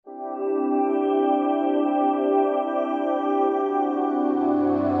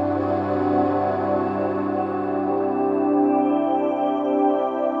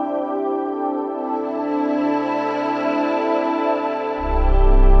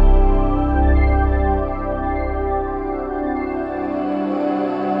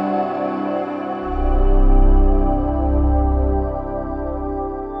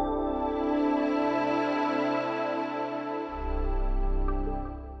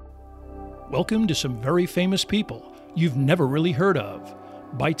Welcome to some very famous people you've never really heard of.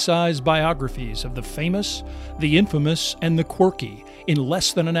 Bite-sized biographies of the famous, the infamous, and the quirky in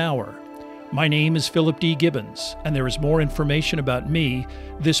less than an hour. My name is Philip D. Gibbons, and there is more information about me,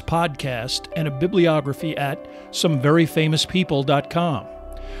 this podcast, and a bibliography at someveryfamouspeople.com.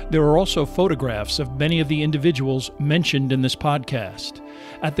 There are also photographs of many of the individuals mentioned in this podcast.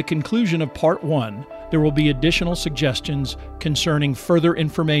 At the conclusion of Part 1, there will be additional suggestions concerning further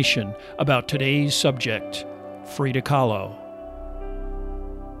information about today's subject, Frida Kahlo.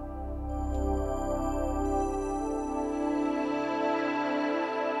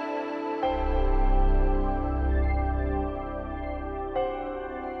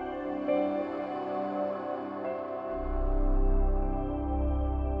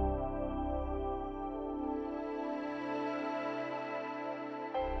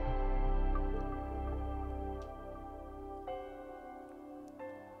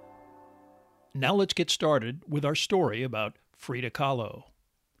 Now let's get started with our story about Frida Kahlo.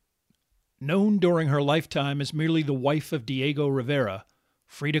 Known during her lifetime as merely the wife of Diego Rivera,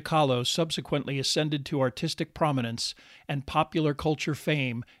 Frida Kahlo subsequently ascended to artistic prominence and popular culture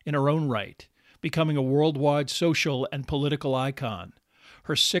fame in her own right, becoming a worldwide social and political icon.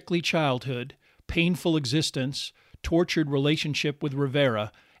 Her sickly childhood, painful existence, tortured relationship with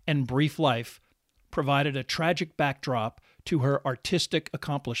Rivera, and brief life provided a tragic backdrop to her artistic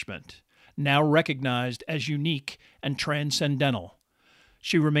accomplishment, now recognized as unique and transcendental.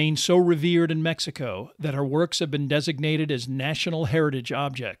 She remains so revered in Mexico that her works have been designated as national heritage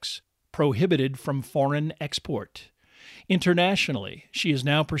objects, prohibited from foreign export. Internationally, she is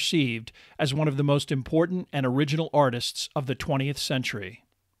now perceived as one of the most important and original artists of the 20th century.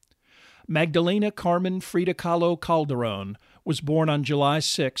 Magdalena Carmen Frida Kahlo Calderón was born on July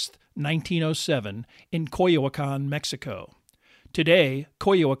 6, 1907, in Coyoacán, Mexico. Today,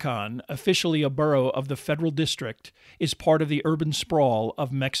 Coyoacán, officially a borough of the Federal District, is part of the urban sprawl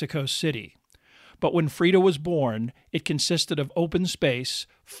of Mexico City. But when Frida was born, it consisted of open space,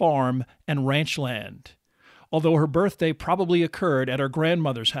 farm, and ranch land. Although her birthday probably occurred at her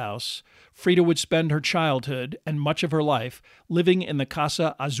grandmother's house, Frida would spend her childhood and much of her life living in the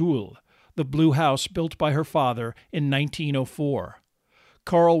Casa Azul, the blue house built by her father in 1904.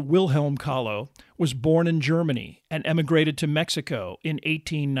 Carl Wilhelm Kahlo was born in Germany and emigrated to Mexico in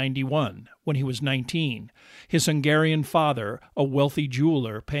 1891 when he was 19, his Hungarian father a wealthy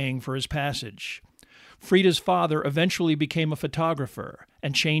jeweler paying for his passage. Frida's father eventually became a photographer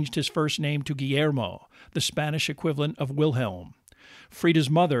and changed his first name to Guillermo, the Spanish equivalent of Wilhelm. Frida's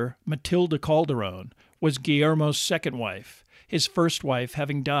mother, Matilda Calderón, was Guillermo's second wife, his first wife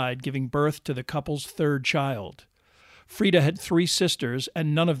having died giving birth to the couple's third child. Frida had three sisters,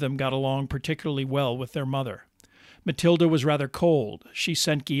 and none of them got along particularly well with their mother. Matilda was rather cold. She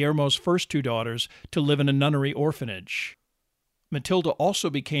sent Guillermo's first two daughters to live in a nunnery orphanage. Matilda also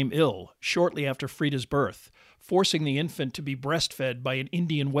became ill shortly after Frida's birth, forcing the infant to be breastfed by an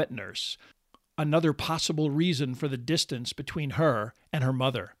Indian wet nurse, another possible reason for the distance between her and her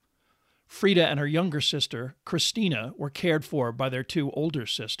mother. Frida and her younger sister, Christina, were cared for by their two older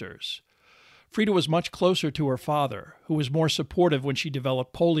sisters. Frida was much closer to her father, who was more supportive when she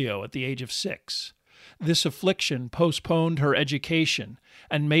developed polio at the age of 6. This affliction postponed her education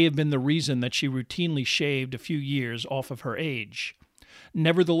and may have been the reason that she routinely shaved a few years off of her age.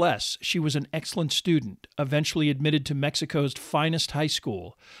 Nevertheless, she was an excellent student, eventually admitted to Mexico's finest high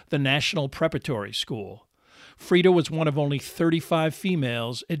school, the National Preparatory School. Frida was one of only 35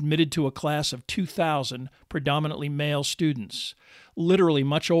 females admitted to a class of 2,000 predominantly male students. Literally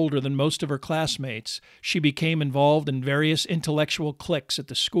much older than most of her classmates, she became involved in various intellectual cliques at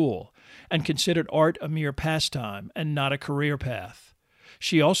the school and considered art a mere pastime and not a career path.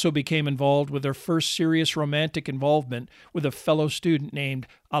 She also became involved with her first serious romantic involvement with a fellow student named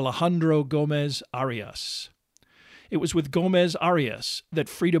Alejandro Gómez Arias. It was with Gómez Arias that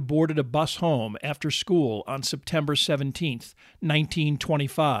Frida boarded a bus home after school on September 17,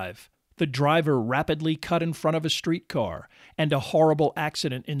 1925. The driver rapidly cut in front of a streetcar, and a horrible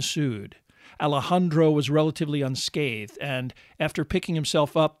accident ensued. Alejandro was relatively unscathed and, after picking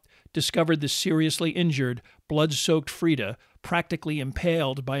himself up, discovered the seriously injured, blood-soaked Frida practically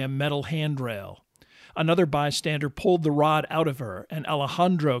impaled by a metal handrail. Another bystander pulled the rod out of her, and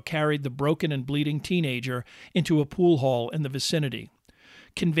Alejandro carried the broken and bleeding teenager into a pool hall in the vicinity.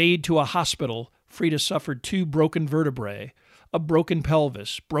 Conveyed to a hospital, Frida suffered 2 broken vertebrae, a broken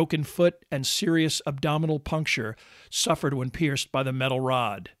pelvis, broken foot, and serious abdominal puncture suffered when pierced by the metal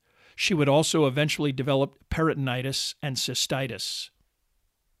rod. She would also eventually develop peritonitis and cystitis.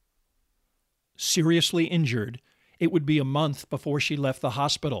 Seriously injured, it would be a month before she left the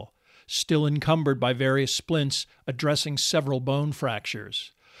hospital. still encumbered by various splints addressing several bone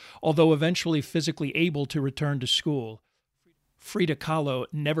fractures. Although eventually physically able to return to school, Frida Kahlo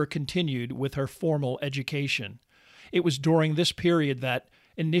never continued with her formal education. It was during this period that,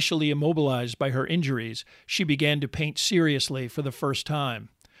 initially immobilized by her injuries, she began to paint seriously for the first time.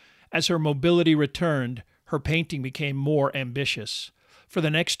 As her mobility returned, her painting became more ambitious. For the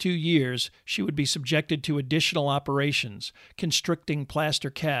next 2 years, she would be subjected to additional operations, constricting plaster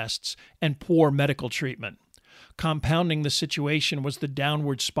casts, and poor medical treatment. Compounding the situation was the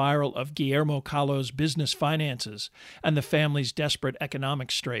downward spiral of Guillermo Kahlo's business finances and the family's desperate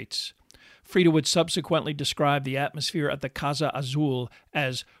economic straits. Frida would subsequently describe the atmosphere at the Casa Azul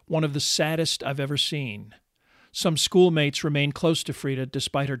as one of the saddest I've ever seen. Some schoolmates remained close to Frida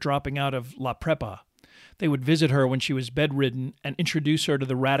despite her dropping out of La Prepa. They would visit her when she was bedridden and introduce her to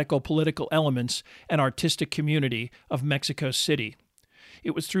the radical political elements and artistic community of Mexico City.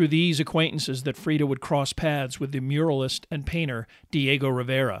 It was through these acquaintances that Frida would cross paths with the muralist and painter Diego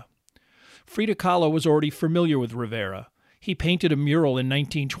Rivera. Frida Kahlo was already familiar with Rivera. He painted a mural in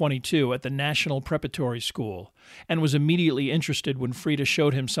 1922 at the National Preparatory School and was immediately interested when Frida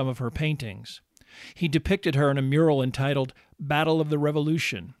showed him some of her paintings. He depicted her in a mural entitled Battle of the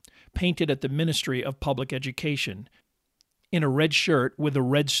Revolution, painted at the Ministry of Public Education, in a red shirt with a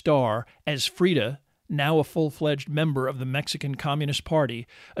red star, as Frida, now a full-fledged member of the Mexican Communist Party,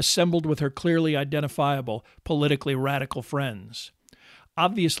 assembled with her clearly identifiable, politically radical friends.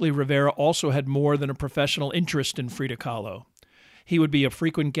 Obviously, Rivera also had more than a professional interest in Frida Kahlo. He would be a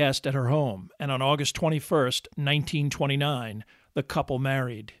frequent guest at her home, and on August 21st, 1929, the couple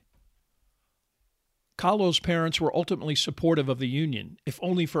married. Kahlo's parents were ultimately supportive of the union, if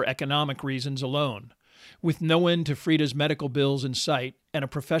only for economic reasons alone. With no end to Frida's medical bills in sight and a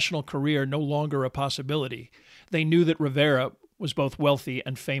professional career no longer a possibility, they knew that Rivera was both wealthy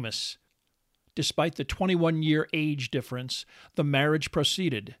and famous. Despite the 21-year age difference, the marriage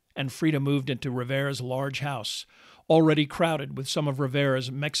proceeded, and Frida moved into Rivera's large house, already crowded with some of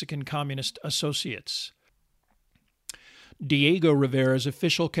Rivera's Mexican communist associates. Diego Rivera's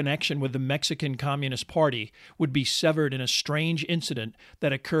official connection with the Mexican Communist Party would be severed in a strange incident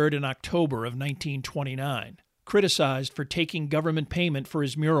that occurred in October of 1929. Criticized for taking government payment for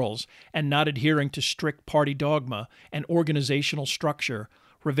his murals and not adhering to strict party dogma and organizational structure,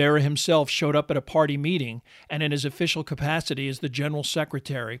 Rivera himself showed up at a party meeting and, in his official capacity as the general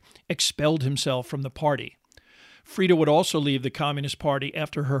secretary, expelled himself from the party. Frida would also leave the Communist Party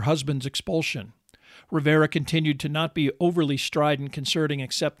after her husband's expulsion. Rivera continued to not be overly strident concerning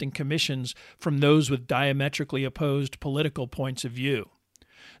accepting commissions from those with diametrically opposed political points of view.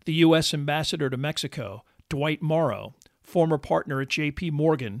 The U.S. ambassador to Mexico, Dwight Morrow, former partner at J.P.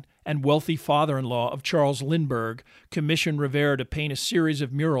 Morgan and wealthy father-in-law of Charles Lindbergh, commissioned Rivera to paint a series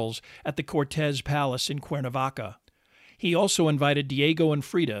of murals at the Cortez Palace in Cuernavaca. He also invited Diego and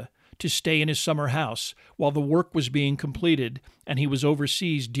Frida to stay in his summer house while the work was being completed and he was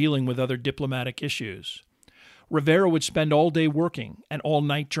overseas dealing with other diplomatic issues. Rivera would spend all day working and all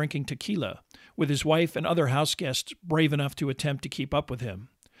night drinking tequila, with his wife and other house guests brave enough to attempt to keep up with him.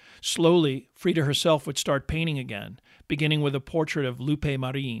 Slowly, Frida herself would start painting again, beginning with a portrait of Lupe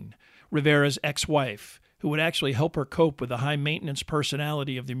Marin, Rivera's ex-wife, who would actually help her cope with the high-maintenance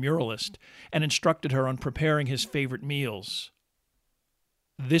personality of the muralist and instructed her on preparing his favorite meals.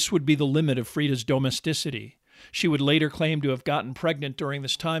 This would be the limit of Frida's domesticity. She would later claim to have gotten pregnant during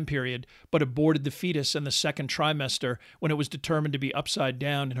this time period, but aborted the fetus in the second trimester when it was determined to be upside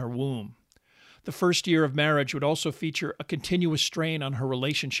down in her womb. The first year of marriage would also feature a continuous strain on her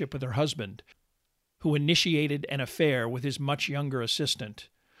relationship with her husband, who initiated an affair with his much younger assistant.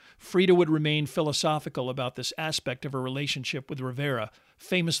 Frida would remain philosophical about this aspect of her relationship with Rivera,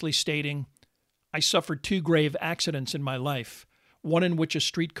 famously stating, "I suffered 2 grave accidents in my life, one in which a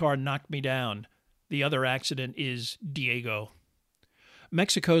streetcar knocked me down. The other accident is Diego."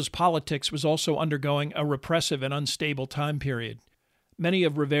 Mexico's politics was also undergoing a repressive and unstable time period. Many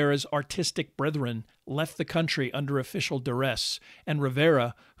of Rivera's artistic brethren left the country under official duress, and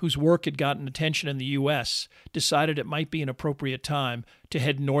Rivera, whose work had gotten attention in the U.S., decided it might be an appropriate time to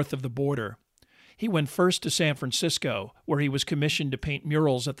head north of the border. He went first to San Francisco, where he was commissioned to paint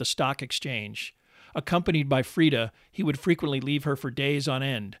murals at the Stock Exchange. Accompanied by Frida, he would frequently leave her for days on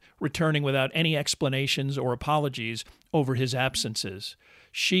end, returning without any explanations or apologies over his absences.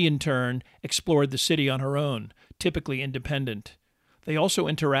 She, in turn, explored the city on her own, typically independent. They also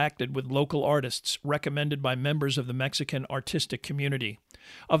interacted with local artists recommended by members of the Mexican artistic community.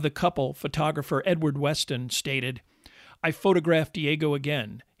 Of the couple, photographer Edward Weston stated, "I photographed Diego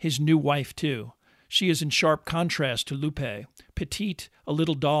again, his new wife too. She is in sharp contrast to Lupe, Petite, a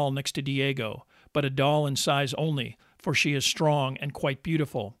little doll next to Diego, but a doll in size only, for she is strong and quite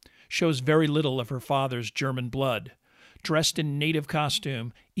beautiful, shows very little of her father's German blood. Dressed in native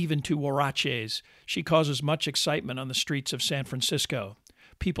costume, even to huaraches, she causes much excitement on the streets of San Francisco.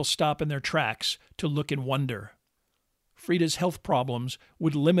 People stop in their tracks to look in wonder. Frida's health problems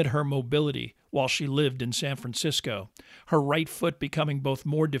would limit her mobility while she lived in San Francisco, her right foot becoming both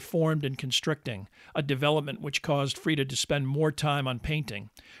more deformed and constricting, a development which caused Frida to spend more time on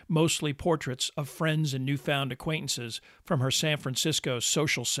painting, mostly portraits of friends and newfound acquaintances from her San Francisco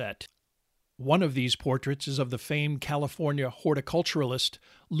social set. One of these portraits is of the famed California horticulturalist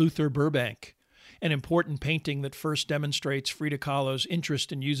Luther Burbank, an important painting that first demonstrates Frida Kahlo's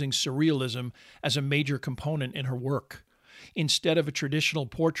interest in using surrealism as a major component in her work. Instead of a traditional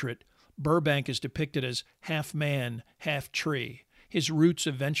portrait, Burbank is depicted as half man, half tree, his roots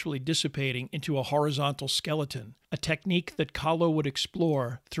eventually dissipating into a horizontal skeleton, a technique that Kahlo would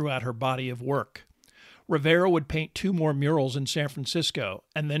explore throughout her body of work. Rivera would paint 2 more murals in San Francisco,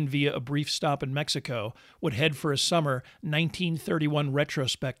 and then via a brief stop in Mexico, would head for a summer 1931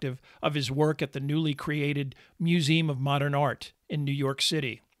 retrospective of his work at the newly created Museum of Modern Art in New York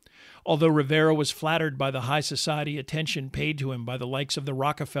City. Although Rivera was flattered by the high society attention paid to him by the likes of the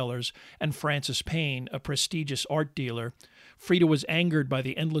Rockefellers and Francis Payne, a prestigious art dealer, Frida was angered by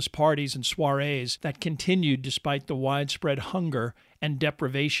the endless parties and soirees that continued despite the widespread hunger and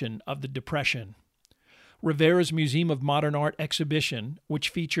deprivation of the Depression. Rivera's Museum of Modern Art exhibition, which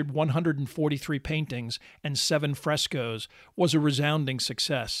featured 143 paintings and 7 frescoes, was a resounding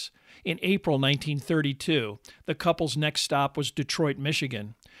success. In April 1932, the couple's next stop was Detroit,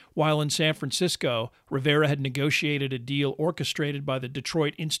 Michigan. While in San Francisco, Rivera had negotiated a deal orchestrated by the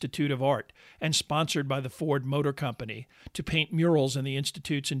Detroit Institute of Art and sponsored by the Ford Motor Company to paint murals in the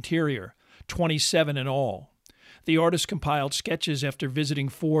Institute's interior, 27 in all. The artist compiled sketches after visiting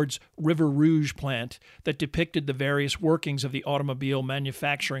Ford's River Rouge plant that depicted the various workings of the automobile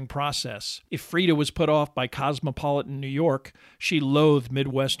manufacturing process. If Frida was put off by cosmopolitan New York, she loathed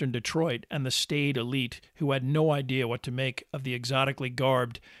Midwestern Detroit and the staid elite who had no idea what to make of the exotically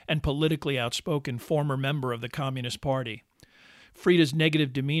garbed and politically outspoken former member of the Communist Party. Frida's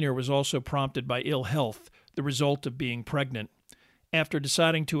negative demeanor was also prompted by ill health, the result of being pregnant. After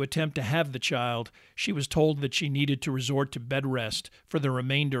deciding to attempt to have the child, she was told that she needed to resort to bed rest for the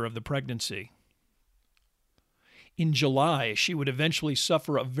remainder of the pregnancy. In July, she would eventually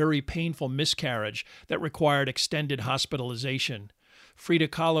suffer a very painful miscarriage that required extended hospitalization. Frida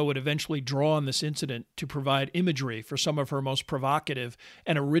Kahlo would eventually draw on this incident to provide imagery for some of her most provocative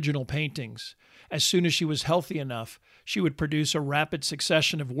and original paintings. As soon as she was healthy enough, she would produce a rapid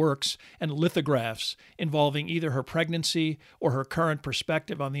succession of works and lithographs involving either her pregnancy or her current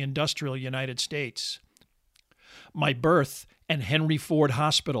perspective on the industrial United States. My Birth and Henry Ford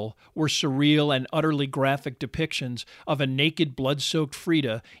Hospital were surreal and utterly graphic depictions of a naked, blood-soaked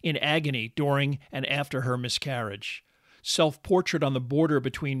Frida in agony during and after her miscarriage. Self-portrait on the border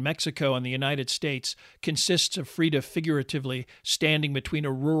between Mexico and the United States consists of Frida figuratively standing between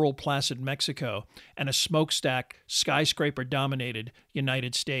a rural placid Mexico and a smokestack, skyscraper-dominated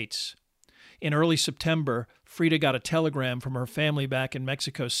United States. In early September, Frida got a telegram from her family back in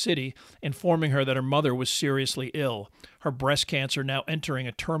Mexico City informing her that her mother was seriously ill, her breast cancer now entering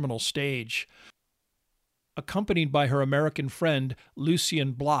a terminal stage. Accompanied by her American friend,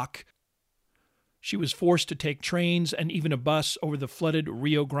 Lucien Bloch, she was forced to take trains and even a bus over the flooded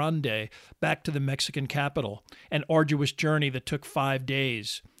Rio Grande back to the Mexican capital, an arduous journey that took 5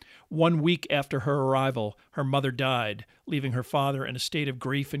 days. 1 week after her arrival, her mother died, leaving her father in a state of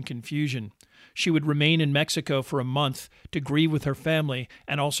grief and confusion. She would remain in Mexico for a month to grieve with her family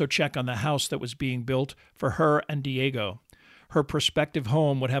and also check on the house that was being built for her and Diego. Her prospective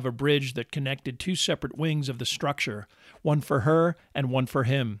home would have a bridge that connected 2 separate wings of the structure, one for her and one for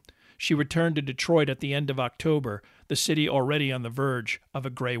him. She returned to Detroit at the end of October, the city already on the verge of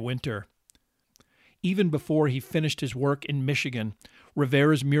a gray winter. Even before he finished his work in Michigan,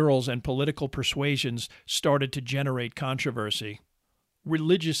 Rivera's murals and political persuasions started to generate controversy.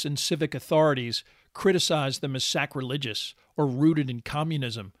 Religious and civic authorities criticized them as sacrilegious or rooted in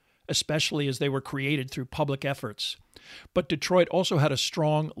communism, especially as they were created through public efforts. But Detroit also had a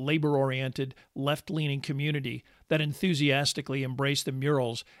strong, labor-oriented, left-leaning community that enthusiastically embraced the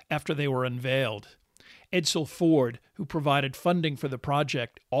murals after they were unveiled. Edsel Ford, who provided funding for the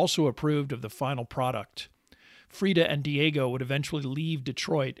project, also approved of the final product. Frida and Diego would eventually leave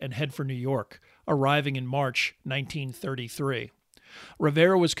Detroit and head for New York, arriving in March 1933.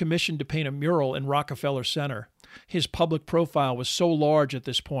 Rivera was commissioned to paint a mural in Rockefeller Center. His public profile was so large at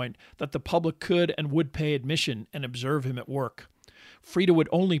this point that the public could and would pay admission and observe him at work. Frida would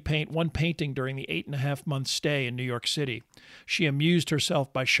only paint one painting during the 8.5-month stay in New York City. She amused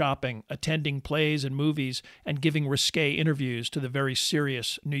herself by shopping, attending plays and movies, and giving risque interviews to the very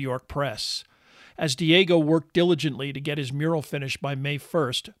serious New York press. As Diego worked diligently to get his mural finished by May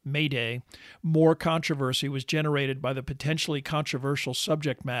 1st, May Day, more controversy was generated by the potentially controversial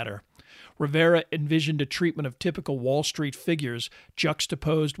subject matter. Rivera envisioned a treatment of typical Wall Street figures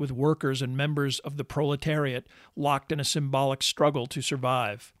juxtaposed with workers and members of the proletariat locked in a symbolic struggle to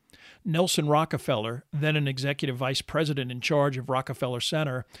survive. Nelson Rockefeller, then an executive vice president in charge of Rockefeller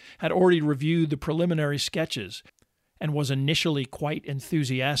Center, had already reviewed the preliminary sketches and was initially quite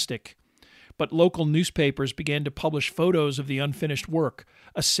enthusiastic. But local newspapers began to publish photos of the unfinished work,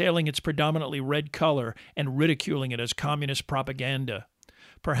 assailing its predominantly red color and ridiculing it as communist propaganda.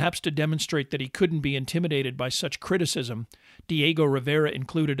 Perhaps to demonstrate that he couldn't be intimidated by such criticism, Diego Rivera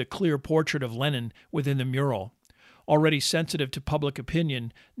included a clear portrait of Lenin within the mural. Already sensitive to public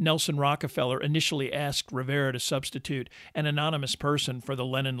opinion, Nelson Rockefeller initially asked Rivera to substitute an anonymous person for the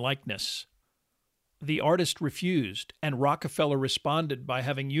Lenin likeness. The artist refused, and Rockefeller responded by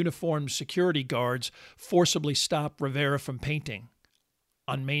having uniformed security guards forcibly stop Rivera from painting.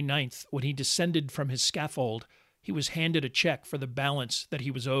 On May 9th, when he descended from his scaffold, he was handed a check for the balance that he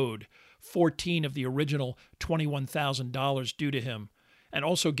was owed, 14 of the original $21,000 due to him, and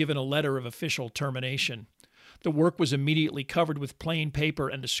also given a letter of official termination. The work was immediately covered with plain paper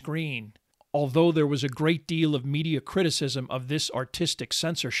and a screen. Although there was a great deal of media criticism of this artistic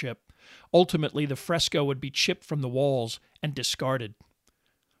censorship, ultimately the fresco would be chipped from the walls and discarded.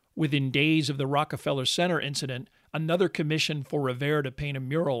 Within days of the Rockefeller Center incident, another commission for Rivera to paint a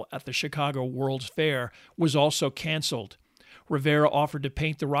mural at the Chicago World's Fair was also canceled. Rivera offered to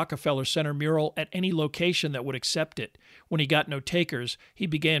paint the Rockefeller Center mural at any location that would accept it. When he got no takers, he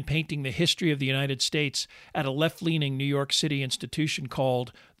began painting the history of the United States at a left-leaning New York City institution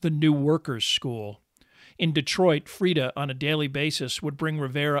called the New Workers' School. In Detroit, Frida, on a daily basis, would bring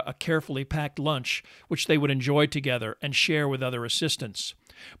Rivera a carefully packed lunch, which they would enjoy together and share with other assistants.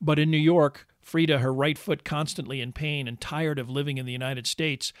 But in New York, Frida, her right foot constantly in pain and tired of living in the United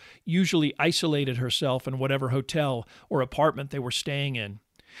States, usually isolated herself in whatever hotel or apartment they were staying in.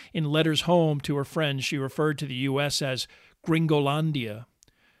 In letters home to her friends, she referred to the U.S. as Gringolandia.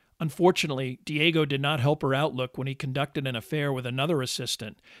 Unfortunately, Diego did not help her outlook when he conducted an affair with another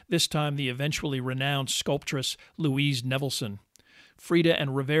assistant, this time the eventually renowned sculptress Louise Nevelson. Frida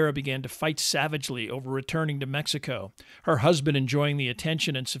and Rivera began to fight savagely over returning to Mexico, her husband enjoying the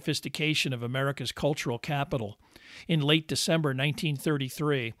attention and sophistication of America's cultural capital. In late December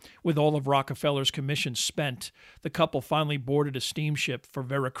 1933, with all of Rockefeller's commissions spent, the couple finally boarded a steamship for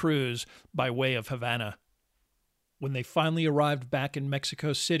Veracruz by way of Havana. When they finally arrived back in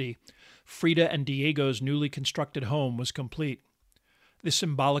Mexico City, Frida and Diego's newly constructed home was complete. The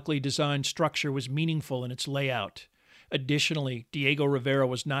symbolically designed structure was meaningful in its layout. Additionally, Diego Rivera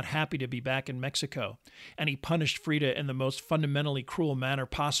was not happy to be back in Mexico, and he punished Frida in the most fundamentally cruel manner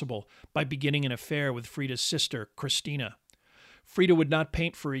possible by beginning an affair with Frida's sister, Cristina. Frida would not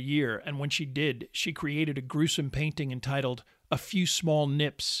paint for a year, and when she did, she created a gruesome painting entitled A Few Small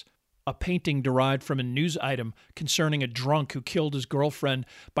Nips, a painting derived from a news item concerning a drunk who killed his girlfriend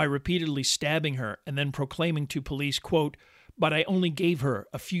by repeatedly stabbing her and then proclaiming to police, quote, "But I only gave her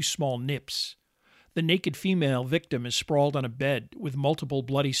a few small nips." The naked female victim is sprawled on a bed with multiple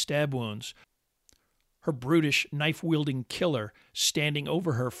bloody stab wounds, her brutish, knife-wielding killer standing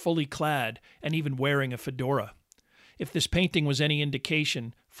over her fully clad and even wearing a fedora. If this painting was any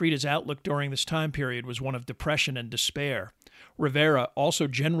indication, Frida's outlook during this time period was one of depression and despair. Rivera, also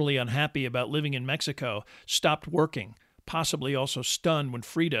generally unhappy about living in Mexico, stopped working, possibly also stunned when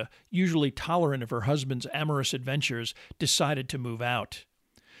Frida, usually tolerant of her husband's amorous adventures, decided to move out.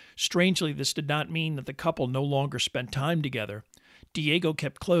 Strangely, this did not mean that the couple no longer spent time together. Diego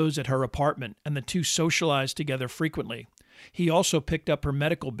kept clothes at her apartment, and the two socialized together frequently. He also picked up her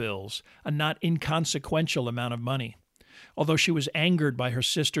medical bills, a not inconsequential amount of money. Although she was angered by her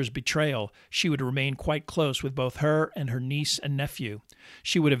sister's betrayal, she would remain quite close with both her and her niece and nephew.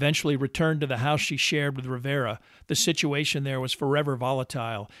 She would eventually return to the house she shared with Rivera. The situation there was forever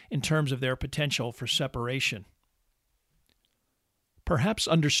volatile in terms of their potential for separation. Perhaps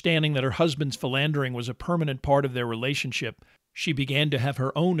understanding that her husband's philandering was a permanent part of their relationship, she began to have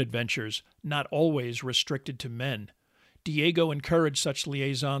her own adventures, not always restricted to men. Diego encouraged such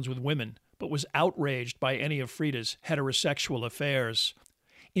liaisons with women, but was outraged by any of Frida's heterosexual affairs.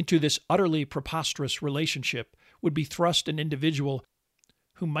 Into this utterly preposterous relationship would be thrust an individual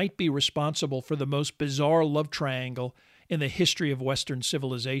who might be responsible for the most bizarre love triangle in the history of Western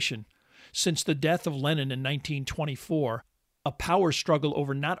civilization. Since the death of Lenin in 1924, A power struggle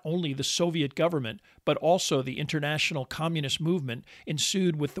over not only the Soviet government, but also the international communist movement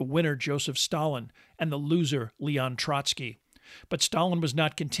ensued with the winner Joseph Stalin and the loser Leon Trotsky. But Stalin was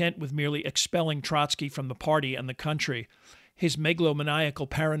not content with merely expelling Trotsky from the party and the country. His megalomaniacal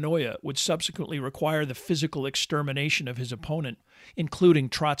paranoia would subsequently require the physical extermination of his opponent, including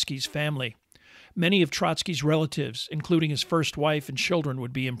Trotsky's family. Many of Trotsky's relatives, including his first wife and children,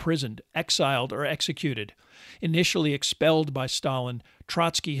 would be imprisoned, exiled, or executed. Initially expelled by Stalin,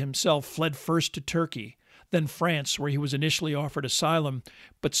 Trotsky himself fled first to Turkey, then France, where he was initially offered asylum,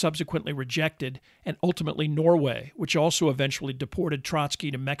 but subsequently rejected, and ultimately Norway, which also eventually deported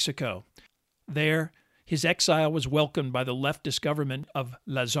Trotsky to Mexico. There, his exile was welcomed by the leftist government of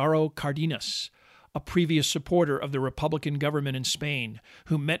Lázaro Cárdenas, a previous supporter of the Republican government in Spain,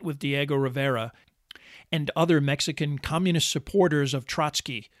 who met with Diego Rivera and other Mexican communist supporters of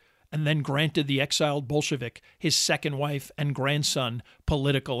Trotsky, and then granted the exiled Bolshevik, his second wife and grandson,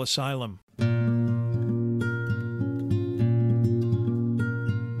 political asylum.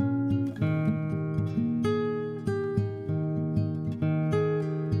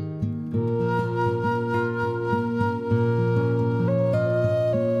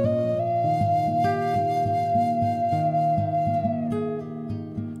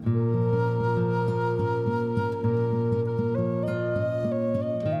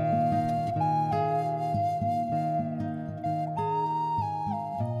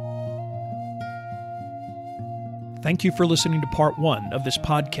 Thank you for listening to part 1 of this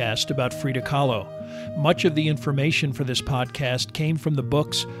podcast about Frida Kahlo. Much of the information for this podcast came from the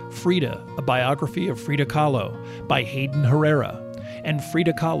books Frida, a biography of Frida Kahlo by Hayden Herrera, and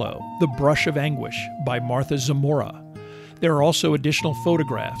Frida Kahlo, The Brush of Anguish by Martha Zamora. There are also additional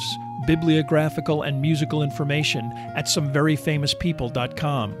photographs, bibliographical and musical information at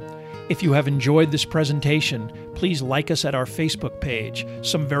someveryfamouspeople.com. If you have enjoyed this presentation, please like us at our Facebook page,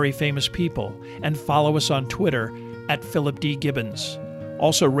 Some Very Famous People, and follow us on Twitter at Philip D. Gibbons.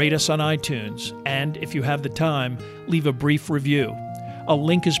 Also rate us on iTunes, and if you have the time, leave a brief review. A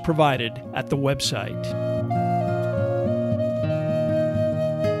link is provided at the website.